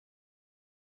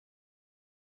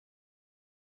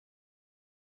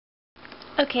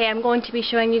Okay, I'm going to be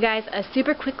showing you guys a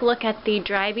super quick look at the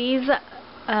Drybees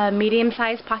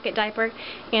medium-sized pocket diaper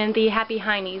and the Happy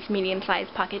Heinys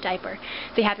medium-sized pocket diaper.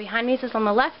 The Happy Heinys is on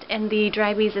the left and the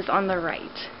Drybees is on the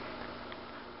right.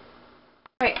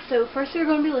 Alright, so first we're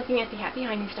going to be looking at the Happy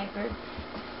Heinys diaper.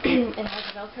 It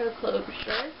has a velcro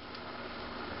closure,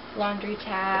 laundry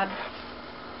tab.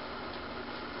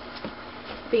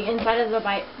 The inside of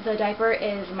the diaper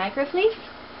is microfleece.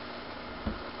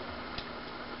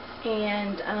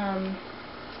 And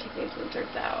let's take these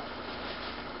inserts out.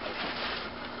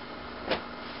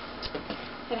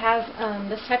 It has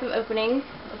this type of opening,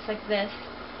 looks like this,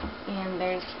 and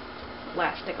there's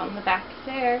elastic on the back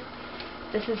there.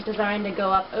 This is designed to go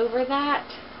up over that,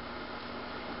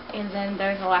 and then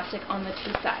there's elastic on the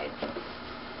two sides.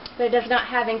 But it does not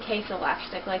have encase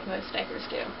elastic like most diapers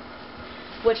do,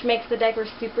 which makes the diaper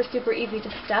super easy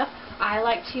to stuff. I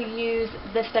like to use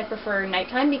this diaper for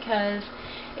nighttime because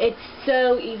it's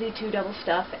so easy to double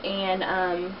stuff, and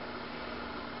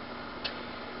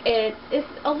it is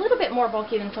a little bit more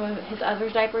bulky than some of his other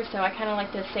diapers, so I kind of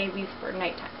like to save these for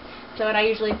nighttime. So what I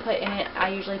usually put in it, I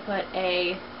usually put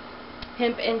a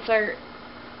hemp insert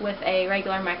with a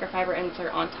regular microfiber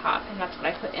insert on top, and that's what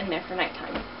I put in there for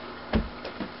nighttime.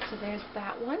 So there's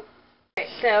that one. Alright,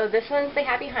 so this one's the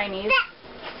Happy Heinys.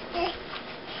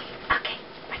 Okay,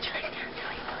 put your legs down,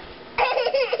 Silly Willy.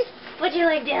 Put your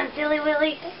leg down, Silly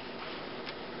Willy.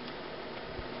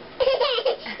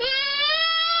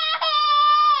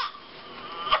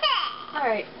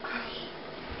 Alright.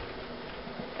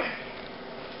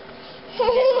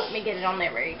 Didn't let me get it on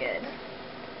there very good.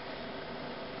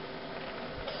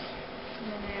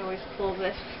 And then I always pull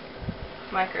this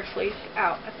microfleece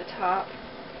out at the top.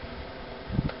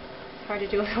 It's hard to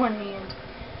do with one hand.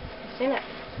 Stand up.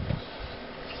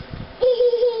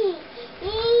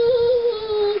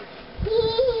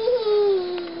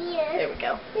 There we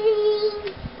go.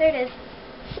 There it is.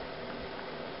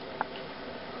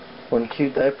 One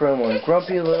cute diaper and one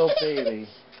grumpy little baby.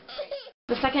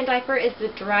 The second diaper is the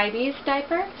Drybees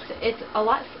diaper. It's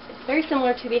very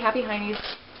similar to the Happy Heinys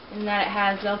in that it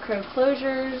has velcro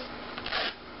closures.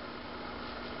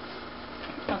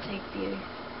 I'll take the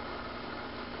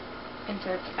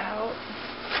inserts out.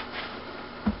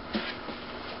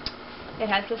 It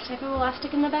has this type of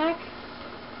elastic in the back,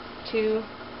 two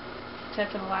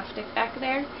sets of elastic back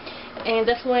there, and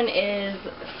this one is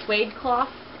suede cloth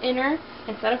inner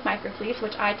instead of microfleece,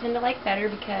 which I tend to like better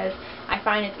because I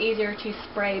find it's easier to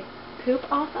spray poop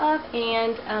off of,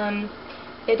 and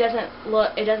it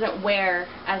doesn't wear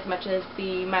as much as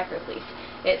the microfleece.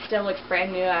 It still looks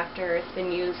brand new after it's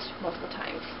been used multiple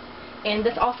times. And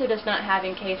this also does not have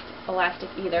encased elastic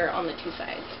either on the two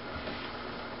sides.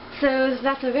 So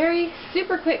that's a very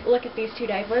super quick look at these two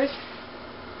diapers.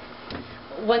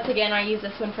 Once again, I use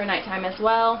this one for nighttime as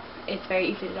well. It's very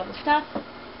easy to double stuff.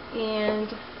 And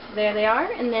there they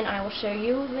are, and then I will show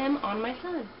you them on my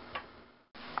son.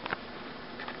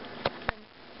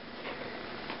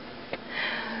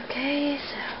 Okay,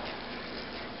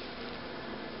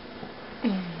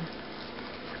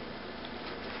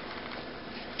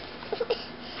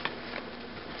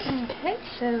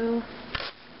 so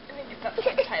let me get that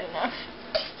side tight enough.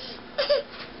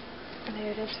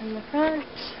 There it is from the front.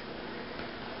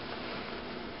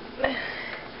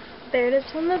 There it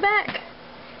is from the back.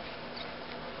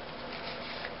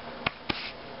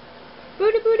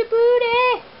 Booty, booty,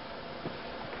 booty!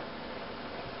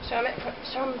 Show them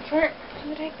the front of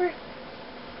the diaper.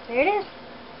 There it is.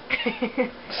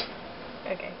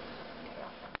 Okay.